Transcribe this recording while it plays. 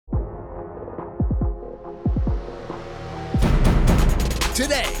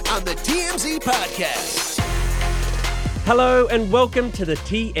Today on the TMZ Podcast. Hello and welcome to the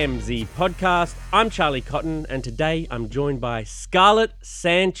TMZ Podcast. I'm Charlie Cotton and today I'm joined by Scarlett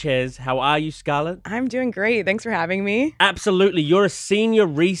Sanchez. How are you, Scarlett? I'm doing great. Thanks for having me. Absolutely. You're a senior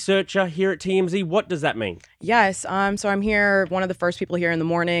researcher here at TMZ. What does that mean? Yes. So I'm here, one of the first people here in the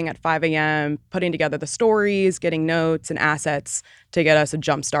morning at 5 a.m., putting together the stories, getting notes and assets to get us a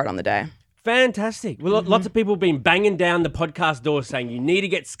jump start on the day. Fantastic. Well, lots of people have been banging down the podcast door saying you need to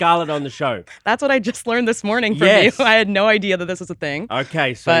get Scarlett on the show. That's what I just learned this morning from you. I had no idea that this was a thing.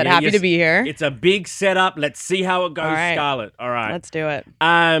 Okay. So but happy to be here. It's a big setup. Let's see how it goes, All right. Scarlett. All right. Let's do it.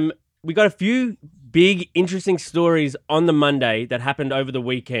 We got a few big, interesting stories on the Monday that happened over the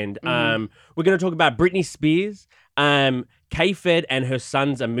weekend. We're going to talk about Britney Spears. K-Fed and her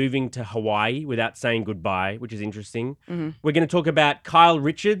sons are moving to Hawaii without saying goodbye, which is interesting. We're going to talk about Kyle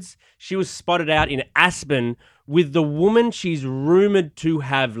Richards. She was spotted out in Aspen with the woman she's rumored to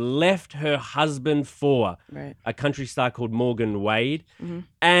have left her husband for, a country star called Morgan Wade.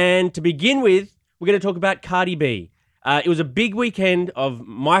 And to begin with, we're going to talk about Cardi B. It was a big weekend of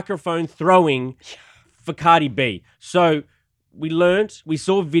microphone throwing for Cardi B. So we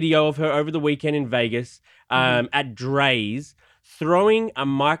saw video of her over the weekend in Vegas at Dre's throwing a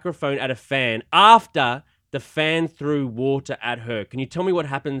microphone at a fan after the fan threw water at her. Can you tell me what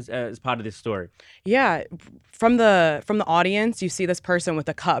happens as part of this story? Yeah. From the audience, you see this person with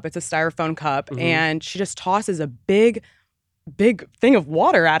a cup. It's a styrofoam cup. And she just tosses a big thing of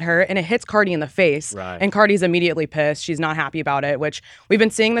water at her and it hits Cardi in the face. And Cardi's immediately pissed. She's not happy about it, which we've been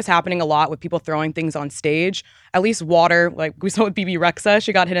seeing this happening a lot with people throwing things on stage. At least water, like we saw with BB Rexa,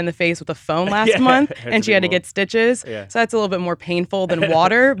 she got hit in the face with a phone last month and she had to get stitches. So that's a little bit more painful than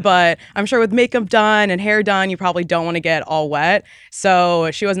water, but I'm sure with makeup done and hair done, you probably don't want to get all wet.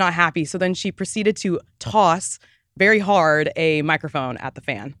 So she was not happy. So then she proceeded to toss very hard a microphone at the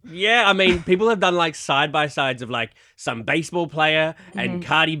fan. Yeah, I mean, people have done like side-by-sides of like some baseball player and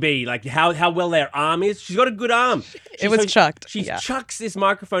Cardi B, like how well their arm is. She's got a good arm. It was chucked. She chucks this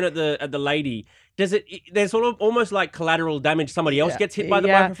microphone at the lady. There's sort of almost like collateral damage. Somebody else gets hit by the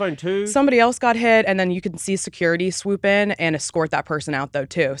microphone too. Somebody else got hit, and then you can see security swoop in and escort that person out though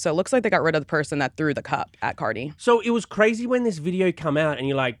too. So it looks like they got rid of the person that threw the cup at Cardi. So it was crazy when this video come out and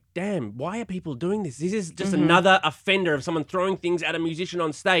you're like, damn, why are people doing this? This is just another offender of someone throwing things at a musician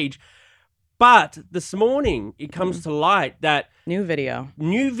on stage. But this morning, it comes to light that New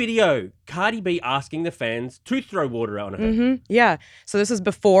video, Cardi B asking the fans to throw water on her. Yeah. So this is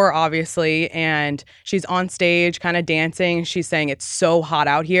before, obviously, and she's on stage kind of dancing. She's saying, it's so hot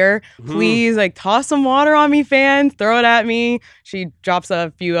out here. Please, like, toss some water on me, fans. Throw it at me. She drops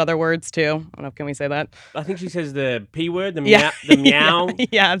a few other words, too. I don't know, can we say that? I think she says the P word, the meow. The meow.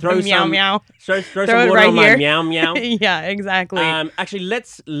 Throw the meow, meow. Throw some water right on my meow, meow. Yeah, exactly. Actually,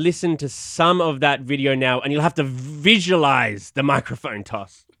 let's listen to some of that video now, and you'll have to visualize the microphone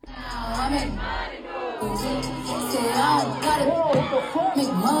toss.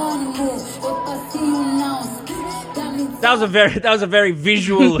 That was a very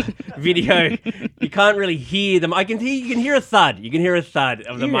visual video. You can't really hear them. You can hear a thud. You can hear a thud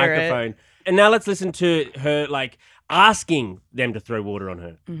of the microphone. And now let's listen to her like asking them to throw water on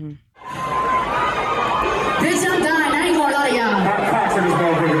her. Bitch, I'm dying. I ain't gonna lie to y'all.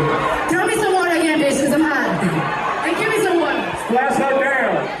 Tell me some water again, bitch, because I'm hot. And give me some water. Splash her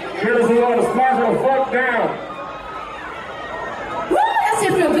down. Give us some water. Splash her the fuck down. Woo, that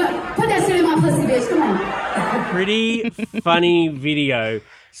shit feel good. Put that shit in my pussy, bitch. Come on. Pretty funny video.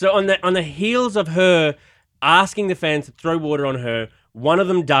 So on the heels of her asking the fans to throw water on her, one of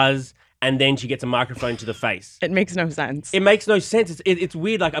them does, and then she gets a microphone to the face. It makes no sense. It makes no sense. It's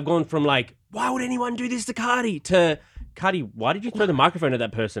weird. Like I've gone from like, why would anyone do this to Cardi? To Cardi, why did you throw the microphone at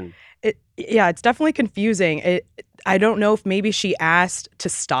that person? It's definitely confusing. I don't know if maybe she asked to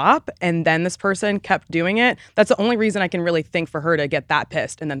stop and then this person kept doing it. That's the only reason I can really think for her to get that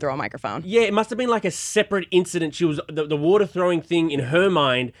pissed and then throw a microphone. Yeah, it must have been like a separate incident. She was the water throwing thing in her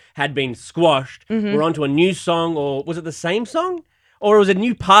mind had been squashed. We're onto a new song, or was it the same song? Or it was a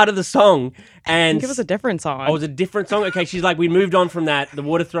new part of the song. And I think it was a different song. Oh, it was a different song? Okay, she's like, we moved on from that. The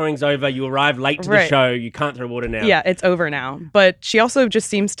water throwing's over. You arrived late to the show. You can't throw water now. Yeah, it's over now. But she also just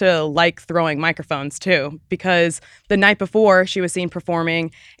seems to like throwing microphones too, because the night before she was seen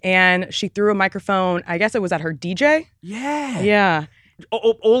performing and she threw a microphone, I guess it was at her DJ? Yeah. Yeah.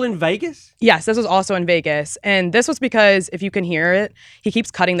 All in Vegas? Yes, this was also in Vegas. And this was because, if you can hear it, he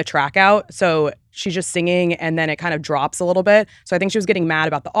keeps cutting the track out. So she's just singing and then it kind of drops a little bit. So I think she was getting mad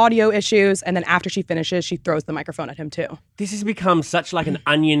about the audio issues. And then after she finishes, she throws the microphone at him too. This has become such like an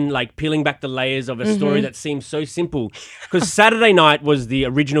onion, like peeling back the layers of a story that seems so simple. Because Saturday night was the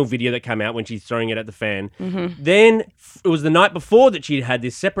original video that came out when she's throwing it at the fan. Then it was the night before that she had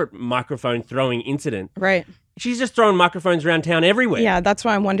this separate microphone throwing incident. Right. She's just throwing microphones around town everywhere. Yeah, that's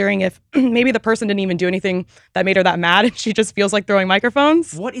why I'm wondering if maybe the person didn't even do anything that made her that mad and she just feels like throwing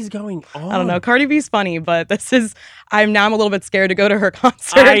microphones. What is going on? I don't know. Cardi B's funny, but I'm a little bit scared to go to her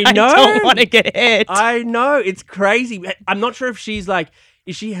concert. I know. I don't want to get hit. I know. It's crazy. I'm not sure if she's like,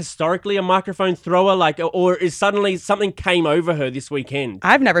 is she historically a microphone thrower? Like, or is suddenly something came over her this weekend?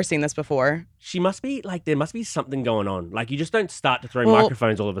 I've never seen this before. She must be like, there must be something going on. Like, you just don't start to throw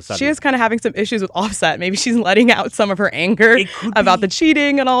microphones all of a sudden. She is kind of having some issues with Offset. Maybe she's letting out some of her anger about the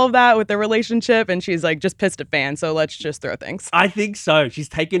cheating and all of that with their relationship. And she's like, just pissed at fans. So let's just throw things. I think so. She's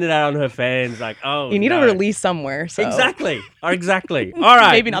taking it out on her fans. Like, oh, you need to release somewhere. So. Exactly. Exactly. All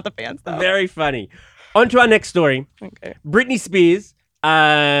right. Maybe not the fans, though. Very funny. On to our next story. Okay. Britney Spears.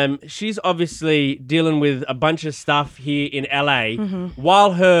 She's obviously dealing with a bunch of stuff here in LA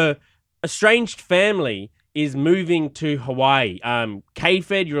while her estranged family is moving to Hawaii.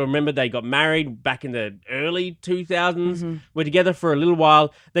 K-Fed, you remember they got married back in the early 2000s. Were together for a little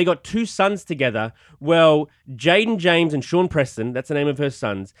while. They got 2 sons together. Well, Jaden James and Sean Preston, that's the name of her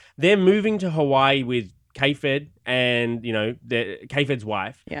sons, they're moving to Hawaii with K-Fed and, K-Fed's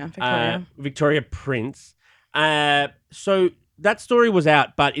wife. Yeah, Victoria. Victoria Prince. So that story was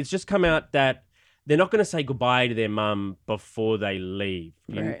out, but it's just come out that they're not going to say goodbye to their mum before they leave.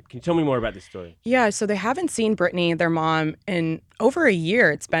 Can you tell me more about this story? Yeah, so they haven't seen Britney, their mom, in over a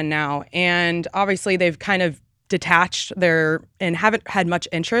year it's been now. And obviously they've kind of detached and haven't had much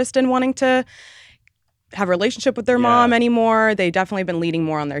interest in wanting to have a relationship with their mom anymore. They definitely been leaning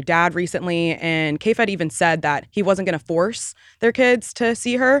more on their dad recently. And K-Fed even said that he wasn't going to force their kids to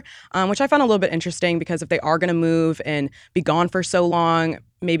see her, which I found a little bit interesting because if they are going to move and be gone for so long,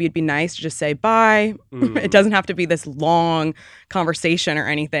 maybe it'd be nice to just say bye. It doesn't have to be this long conversation or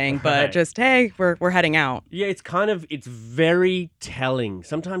anything, but just, hey, we're heading out. Yeah, it's very telling.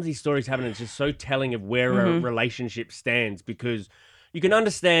 Sometimes these stories happen and it's just so telling of where a relationship stands because you can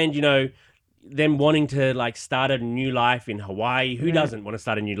understand, them wanting to like start a new life in Hawaii. Who doesn't want to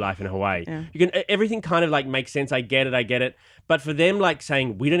start a new life in Hawaii? Yeah. Everything kind of like makes sense. I get it. But for them like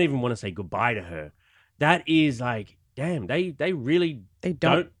saying, we don't even want to say goodbye to her. That is like, damn, they really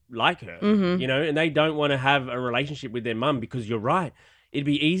don't like her, and they don't want to have a relationship with their mum because you're right. It'd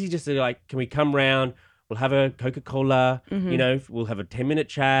be easy just to like, can we come round? We'll have a Coca-Cola, we'll have a 10-minute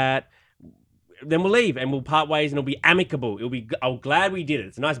chat. Then we'll leave and we'll part ways and it'll be amicable. I'm glad we did it.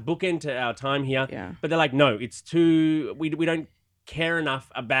 It's a nice bookend to our time here. Yeah. But they're like, no, it's too, we don't care enough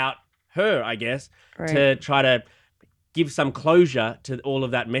about her, I guess, to try to give some closure to all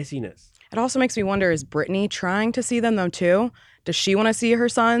of that messiness. It also makes me wonder, is Britney trying to see them though too? Does she want to see her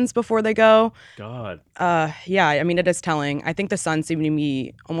sons before they go? God. Yeah, I mean, it is telling. I think the sons seem to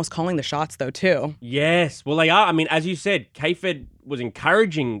be almost calling the shots though too. Yes. Well, they are. I mean, as you said, K-Fed was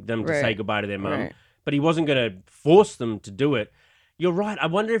encouraging them to say goodbye to their mum, but he wasn't going to force them to do it. You're right. I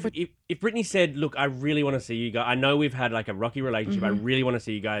wonder if Britney said, look, I really want to see you guys. I know we've had like a rocky relationship. I really want to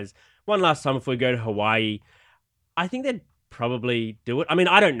see you guys one last time before we go to Hawaii. I think they'd probably do it. I mean,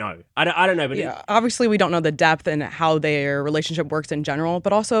 I don't know. I don't know. But yeah, obviously we don't know the depth and how their relationship works in general.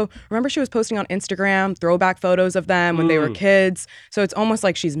 But also, remember she was posting on Instagram throwback photos of them when they were kids. So it's almost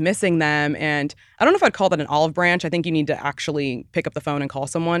like she's missing them. And I don't know if I'd call that an olive branch. I think you need to actually pick up the phone and call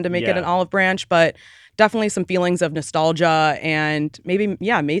someone to make it an olive branch. But definitely some feelings of nostalgia and maybe,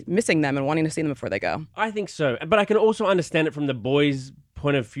 missing them and wanting to see them before they go. I think so. But I can also understand it from the boys'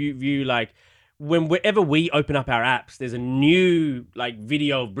 point of view, like, whenever we open up our apps, there's a new like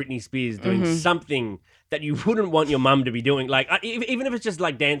video of Britney Spears doing something that you wouldn't want your mum to be doing. Like even if it's just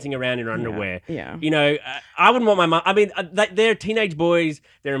like dancing around in her underwear. Yeah. I wouldn't want my mum. I mean, they're teenage boys.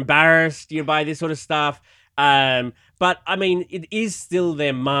 They're embarrassed, by this sort of stuff. But I mean, it is still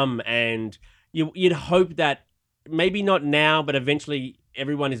their mum, and you'd hope that maybe not now, but eventually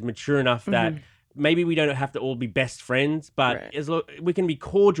everyone is mature enough that. Maybe we don't have to all be best friends, but we can be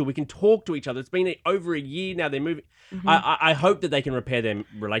cordial. We can talk to each other. It's been over a year now. They're moving. I hope that they can repair their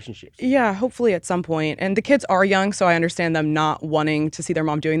relationships. Yeah, hopefully at some point. And the kids are young, so I understand them not wanting to see their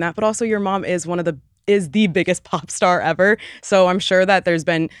mom doing that. But also your mom is one of the is the biggest pop star ever. So I'm sure that there's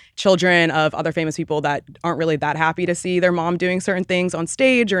been children of other famous people that aren't really that happy to see their mom doing certain things on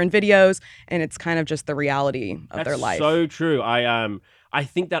stage or in videos, and it's kind of just the reality of their life. So true. I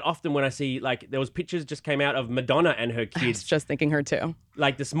think that often when I see, like, there was pictures just came out of Madonna and her kids. I was just thinking her too.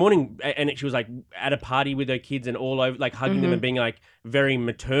 Like this morning, and she was like at a party with her kids and all over, like hugging them and being like very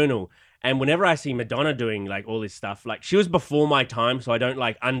maternal. And whenever I see Madonna doing like all this stuff, like she was before my time, so I don't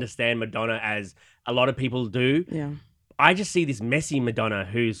like understand Madonna as a lot of people do. Yeah. I just see this messy Madonna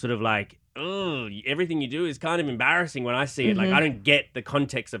who's sort of like, oh, everything you do is kind of embarrassing when I see it. Like, I don't get the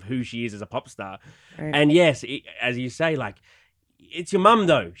context of who she is as a pop star. Right. And yes, as you say, like, it's your mum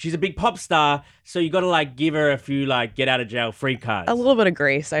though. She's a big pop star, so you got to like give her a few like get out of jail free cards. A little bit of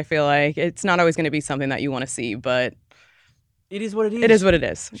grace, I feel like. It's not always going to be something that you want to see, but it is what it is. It is what it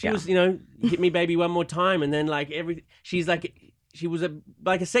is. She was, hit me baby one more time, and then like she was like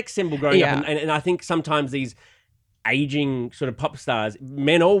a sex symbol growing up, and I think sometimes these aging sort of pop stars,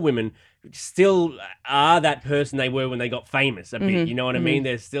 men or women, still are that person they were when they got famous a bit. You know what I mean?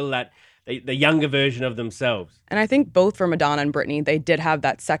 They're still that the younger version of themselves. And I think both for Madonna and Britney, they did have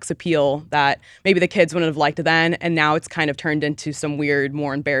that sex appeal that maybe the kids wouldn't have liked then, and now it's kind of turned into some weird,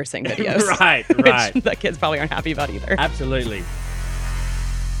 more embarrassing videos. Right. Which the kids probably aren't happy about either. Absolutely.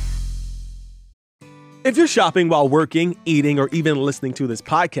 If you're shopping while working, eating, or even listening to this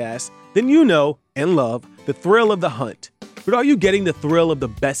podcast, then you know and love the thrill of the hunt. But are you getting the thrill of the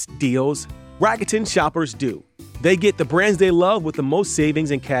best deals? Rakuten shoppers do. They get the brands they love with the most savings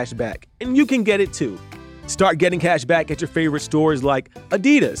and cash back, and you can get it too. Start getting cash back at your favorite stores like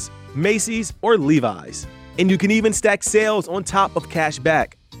Adidas, Macy's, or Levi's. And you can even stack sales on top of cash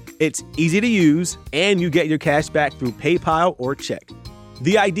back. It's easy to use, and you get your cash back through PayPal or check.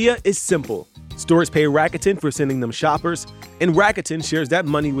 The idea is simple. Stores pay Rakuten for sending them shoppers, and Rakuten shares that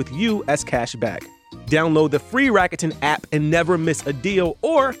money with you as cash back. Download the free Rakuten app and never miss a deal,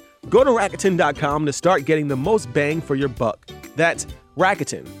 or go to Rakuten.com to start getting the most bang for your buck. That's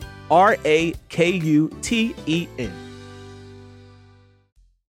Rakuten. Rakuten.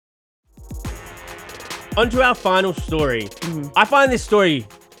 On to our final story. I find this story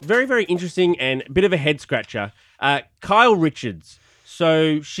very, very interesting and a bit of a head scratcher. Kyle Richards.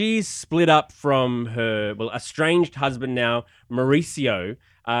 So she's split up from her, estranged husband now, Mauricio,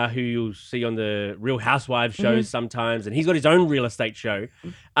 who you'll see on the Real Housewives shows sometimes, and he's got his own real estate show.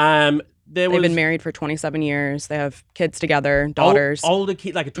 They've been married for 27 years. They have kids together, daughters. Older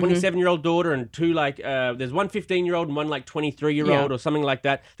kid, like a 27-year-old daughter and two there's one 15-year-old and one 23-year-old or something like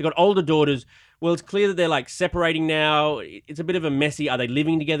that. They've got older daughters. Well, it's clear that they're like separating now. It's a bit of a messy. Are they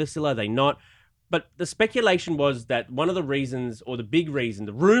living together still? Are they not? But the speculation was that one of the reasons, or the big reason,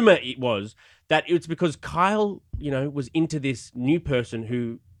 the rumor it was that it's because Kyle, was into this new person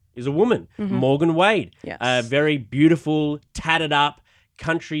who is a woman, Morgan Wade. Yes. A very beautiful, tatted up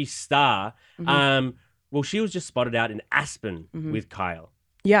country star. Well, she was just spotted out in Aspen with Kyle.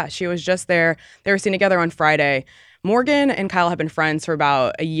 Yeah, she was just there. They were seen together on Friday. Morgan and Kyle have been friends for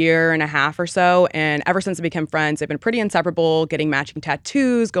about a year and a half or so, and ever since they became friends, they've been pretty inseparable, getting matching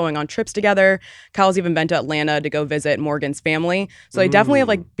tattoos, going on trips together. Kyle's even been to Atlanta to go visit Morgan's family. So they definitely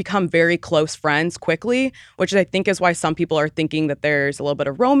have become very close friends quickly, which I think is why some people are thinking that there's a little bit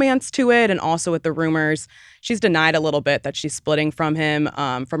of romance to it. And also with the rumors, she's denied a little bit that she's splitting from him,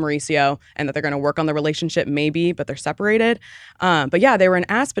 from Mauricio, and that they're going to work on the relationship maybe, but they're separated. But yeah, they were in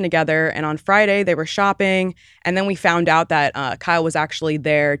Aspen together, and on Friday they were shopping, and then we found out that Kyle was actually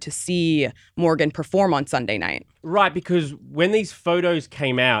there to see Morgan perform on Sunday night. Right, because when these photos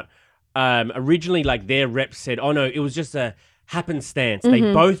came out, originally their rep said, oh no, it was just a happenstance. They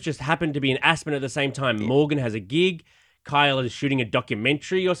both just happened to be in Aspen at the same time. Morgan has a gig, Kyle is shooting a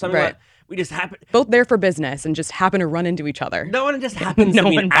documentary or something like that. We just happened. Both there for business and just happen to run into each other. No one just happens to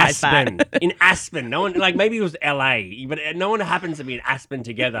be in buys Aspen. that. In Aspen. No one, maybe it was LA, but no one happens to be in Aspen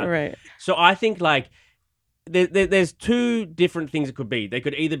together. Right. So I think there's two different things it could be. They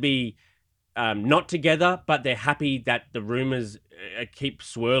could either be not together, but they're happy that the rumors keep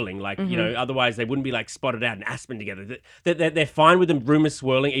swirling. Otherwise they wouldn't be spotted out in Aspen together. They're fine with the rumors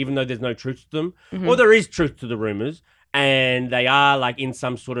swirling, even though there's no truth to them. Or there is truth to the rumors, and they are in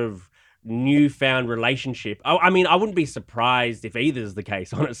some sort of newfound relationship. I wouldn't be surprised if either is the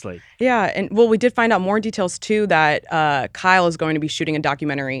case, honestly. Yeah, and we did find out more details too that Kyle is going to be shooting a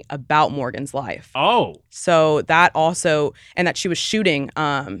documentary about Morgan's life. Oh. So that also, and that she was shooting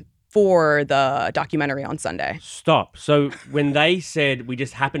for the documentary on Sunday. Stop. So when they said we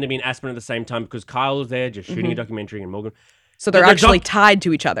just happened to be in Aspen at the same time because Kyle was there just shooting a documentary and Morgan, So they're actually tied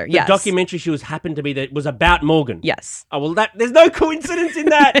to each other. The documentary she was happened to be that was about Morgan. Yes. Oh, well, there's no coincidence in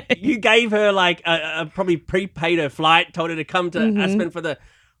that. You gave her like probably prepaid her flight, told her to come to Aspen for the...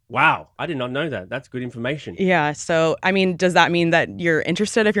 Wow, I did not know that. That's good information. Yeah. So, I mean, does that mean that you're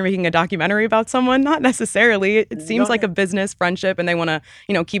interested if you're making a documentary about someone? Not necessarily. It seems like a business friendship and they want to,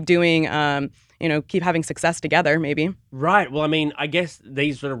 keep doing, keep having success together, maybe. Right. Well, I mean, I guess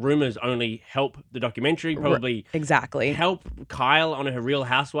these sort of rumors only help the documentary, probably exactly help Kyle on her Real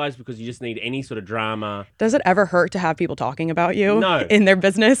Housewives because you just need any sort of drama. Does it ever hurt to have people talking about you No. in their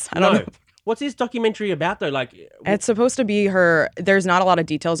business? I don't know. What's this documentary about, though? Like, it's supposed to be there's not a lot of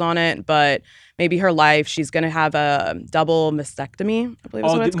details on it, but maybe her life. She's going to have a double mastectomy, I believe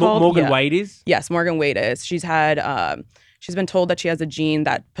is what it's called. Morgan Wade is? Yes, Morgan Wade is. She's been told that she has a gene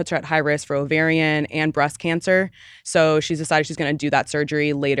that puts her at high risk for ovarian and breast cancer. So she's decided she's going to do that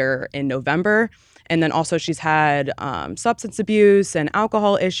surgery later in November. And then also she's had substance abuse and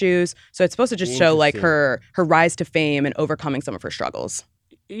alcohol issues. So it's supposed to just show like her rise to fame and overcoming some of her struggles.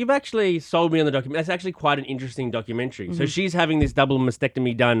 You've actually sold me on the documentary. That's actually quite an interesting documentary. So she's having this double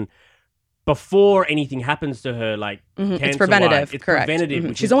mastectomy done before anything happens to her, like cancer. It's preventative, It's correct.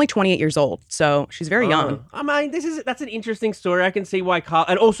 preventative. She's only 28 years old, so she's very young. I mean, that's an interesting story. I can see why Kyle,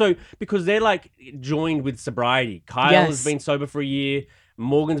 and also because they're like joined with sobriety. Kyle has been sober for a year.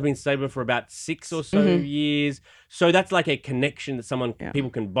 Morgan's been sober for about 6 or so years. So that's like a connection that people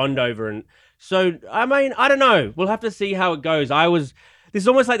can bond over. And so, I mean, I don't know. We'll have to see how it goes. This is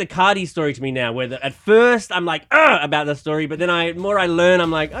almost like the Cardi story to me now, where at first I'm like, about the story, but then more I learn,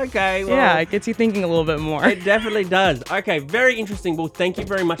 I'm like, okay, well. Yeah, it gets you thinking a little bit more. It definitely does. Okay, very interesting. Well, thank you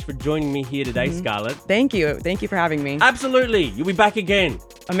very much for joining me here today, Scarlett. Thank you. Thank you for having me. Absolutely. You'll be back again.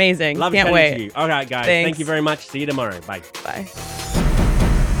 Amazing. Love Can't chatting wait. to you. All right, guys. Thanks. Thank you very much. See you tomorrow. Bye. Bye.